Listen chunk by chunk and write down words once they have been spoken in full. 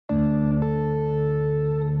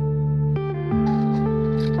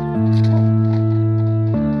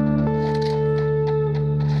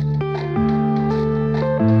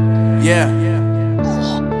Yeah.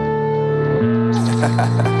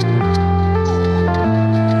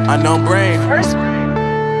 Unknown Brain.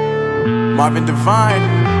 Marvin Divine.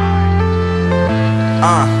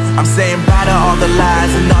 I'm saying bye to all the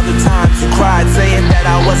lies and all the times you cried, saying that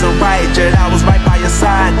I wasn't right, yet I was right by your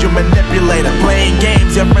side. You manipulator, playing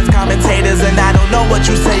games, your friends commentators, and I don't know what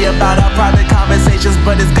you say about our private conversations,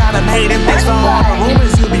 but it's got them hating. Thanks for all the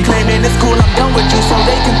rumors you be claiming. It's cool, I'm done with you, so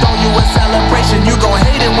they can throw you a celebration. You gon'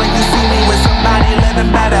 hate it when you see me with somebody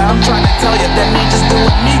living better. I'm trying to tell you that me just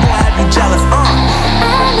doing me gon' have you jealous. I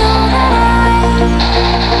know that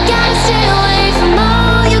I gotta stay away from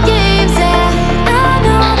all your games, yeah. I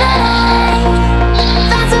know that I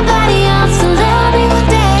found somebody else to love me one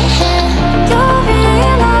day, yeah. You'll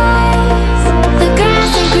realize the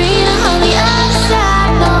grass ain't greener on the other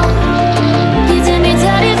side, no. You did me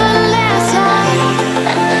dirty for the last time,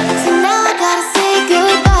 so now I gotta say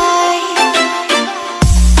goodbye.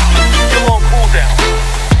 Still on cooldown.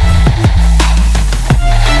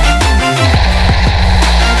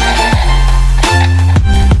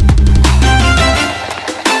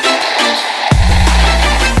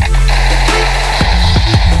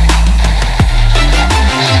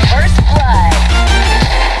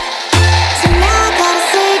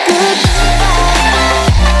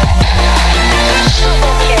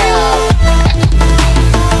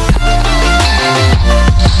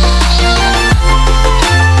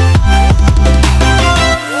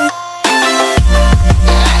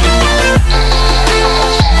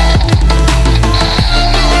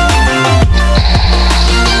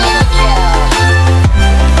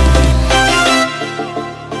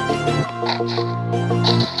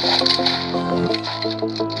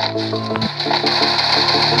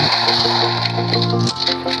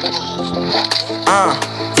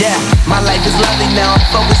 Yeah, my life is lovely now, I'm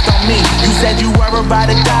focused on me. You said you were about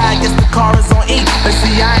to die, I guess the car is on E. But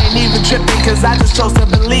see, I ain't even tripping, cause I just chose to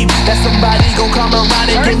believe that somebody gon' come around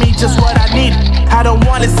and give me just what I need. I don't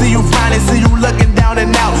wanna see you finding, see you looking down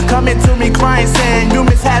and out, coming to me crying, saying you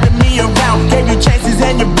miss having me around. Gave you chances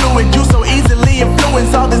and you blew it, you so easily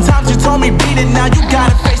influenced. All the times you told me beat it, now you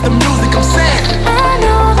gotta face the music. I'm saying I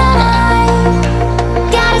know that I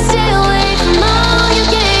gotta stay away from all your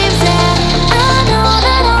games, yeah. I know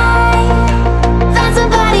that I found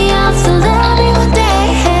somebody else to love me one day,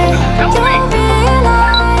 yeah. You'll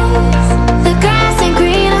realize the grass ain't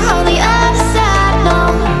greener on the other side, no.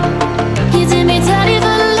 You did me dirty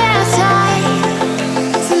for the last time,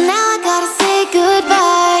 so now I gotta say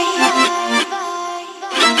goodbye.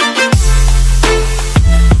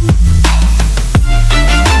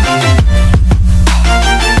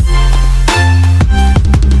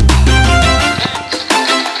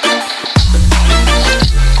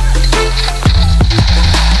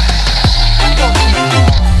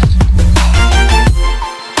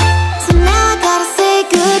 So now I gotta say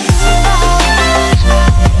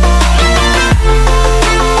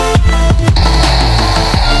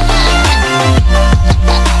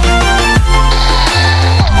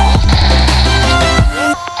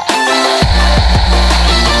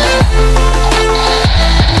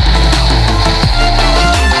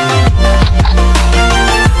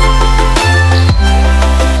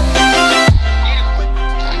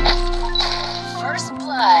First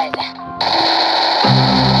blood.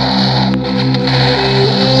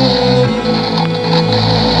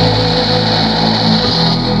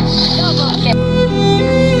 Double kill.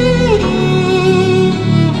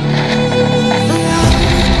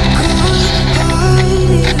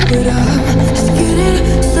 But I'm just getting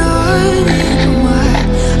started. My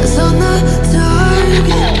eyes on the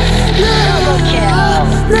target. Double kill.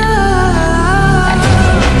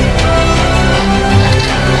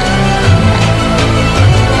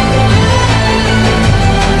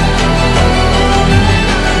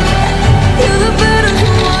 You're the better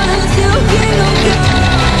one, still king of you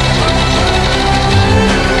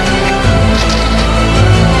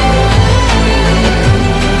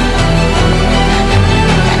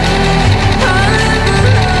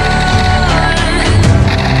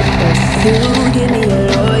give me your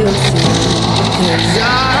loyalty, 'cause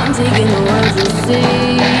I'm taking the world to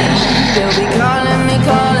see. They'll be calling me,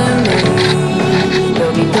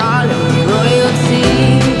 they'll be calling me royalty.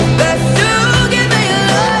 But you give me your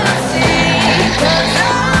loyalty, 'cause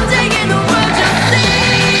I'm taking the world to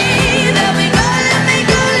see. They'll be calling me,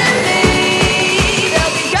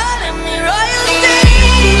 they'll be calling me royalty. They'll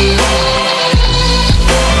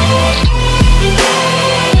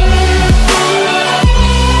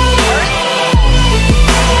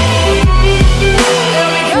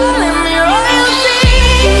be calling me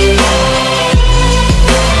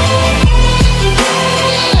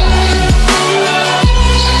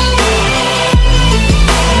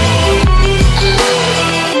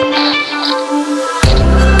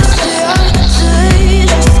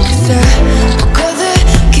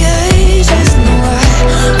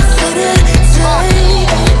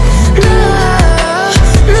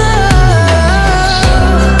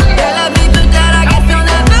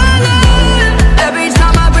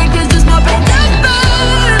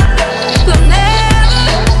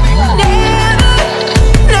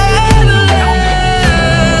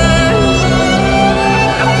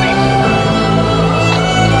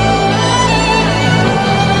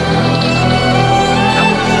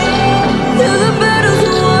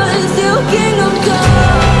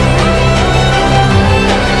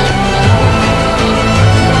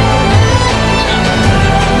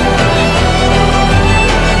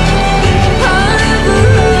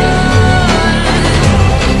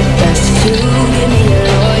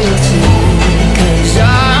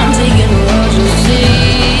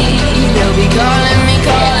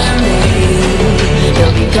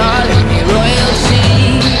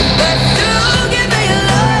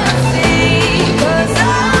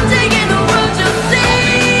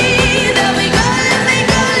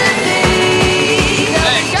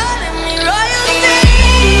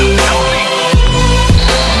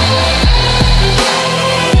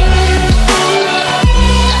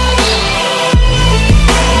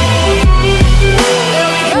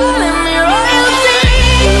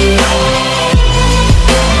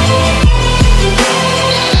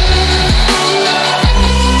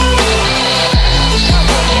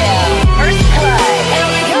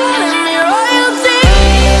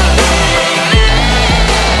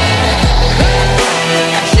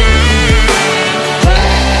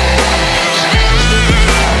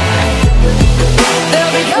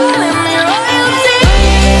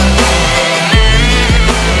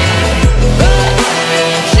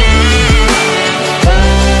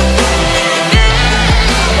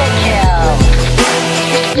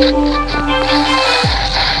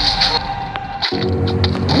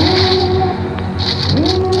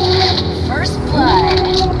First blood.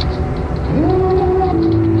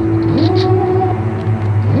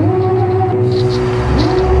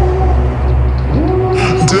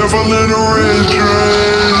 Devil in a red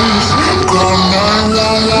dress, call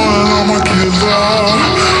 911 on my killer.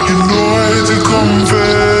 You know I hate to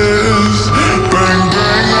confess. Bang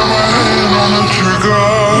bang, got my hand on the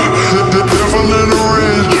trigger. The devil in a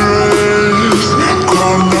red dress,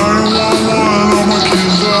 call 911 on my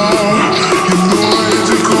killer. You know I hate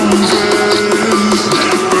to confess.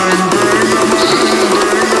 Bang bang, got my hand,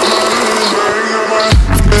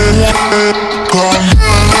 call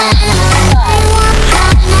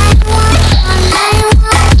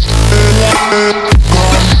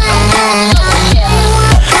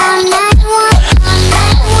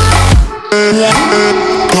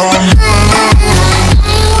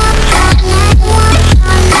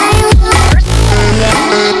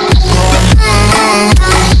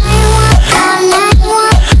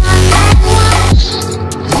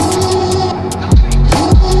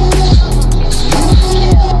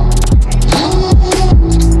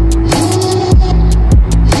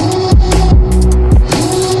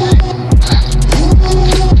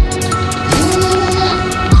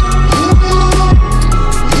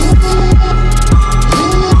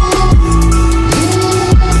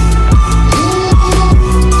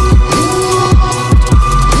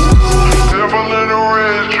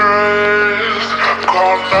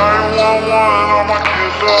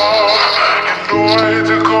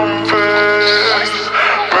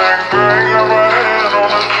Bang bang, got my hand on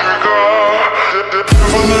the trigger. The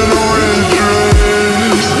devil in a red dress.